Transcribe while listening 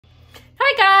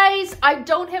Hi guys, I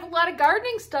don't have a lot of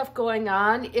gardening stuff going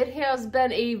on. It has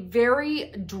been a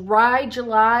very dry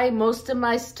July. Most of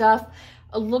my stuff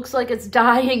looks like it's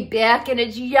dying back and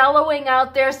it's yellowing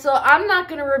out there, so I'm not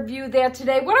going to review that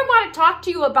today. What I want to talk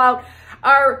to you about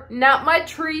are not my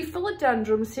tree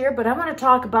philodendrons here, but I want to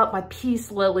talk about my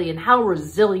peace lily and how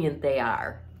resilient they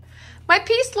are. My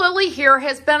peace lily here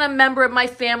has been a member of my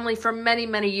family for many,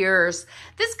 many years.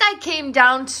 This guy came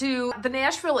down to the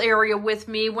Nashville area with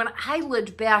me when I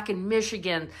lived back in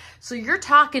Michigan. So you're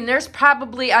talking, there's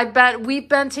probably, we've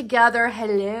been together,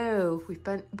 hello,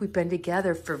 we've been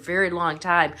together for a very long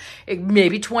time,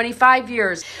 maybe 25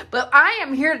 years. But I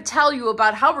am here to tell you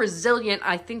about how resilient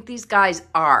I think these guys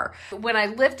are. When I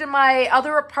lived in my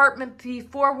other apartment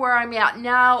before where I'm at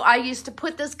now, I used to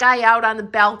put this guy out on the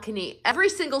balcony every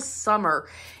single summer,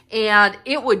 and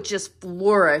it would just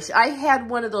flourish. I had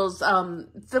one of those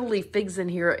fiddly figs in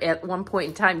here at one point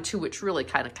in time too, which really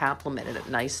kind of complemented it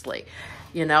nicely,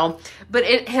 you know. But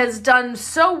it has done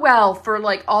so well for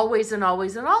like always and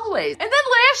always and always. And then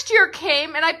last year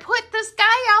came and I put this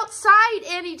guy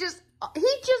outside and he just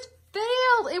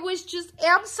failed. It was just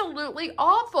absolutely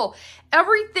awful.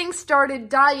 Everything started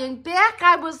dying back.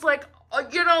 I was like,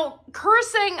 you know,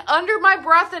 cursing under my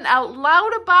breath and out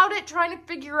loud about it, trying to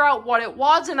figure out what it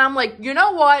was. And I'm like, you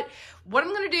know what? What I'm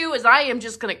going to do is I am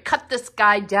just going to cut this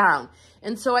guy down.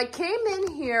 And so I came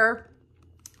in here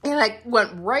and I went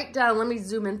right down. Let me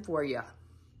zoom in for you.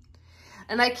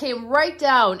 And I came right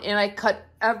down and I cut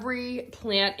every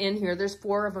plant in here. There's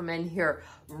 4 of them in here,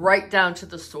 right down to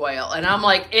the soil. And I'm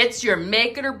like, it's your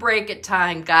make it or break it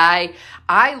time, guy.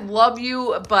 I love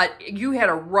you, but you had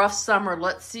a rough summer.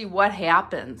 Let's see what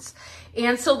happens.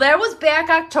 And so that was back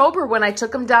October when I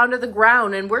took them down to the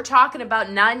ground. And we're talking about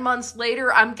 9 months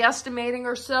later, I'm guesstimating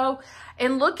or so.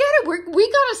 And look at it.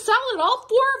 We got a solid. All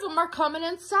 4 of them are coming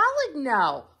in solid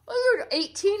now. They're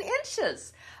 18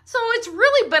 inches. So it's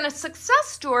really been a success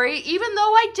story, even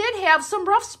though I did have some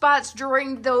rough spots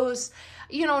during those,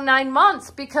 9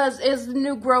 months, because as the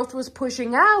new growth was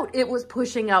pushing out, it was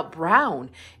pushing out brown.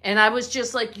 And I was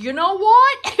just like, you know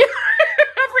what?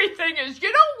 Everything is, you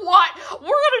know what? We're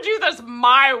going to do this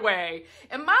my way.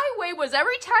 And my way was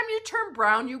every time you turn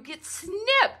brown, you get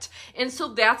snipped. And so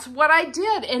that's what I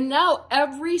did. And now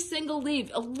every single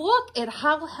leaf, look at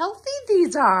how healthy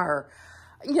these are.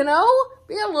 You know,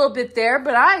 we got a little bit there,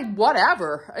 but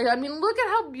whatever. I mean, look at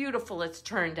how beautiful it's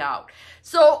turned out.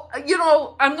 So,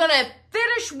 I'm going to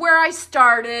finish where I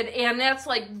started, and that's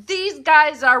like, these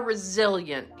guys are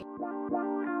resilient.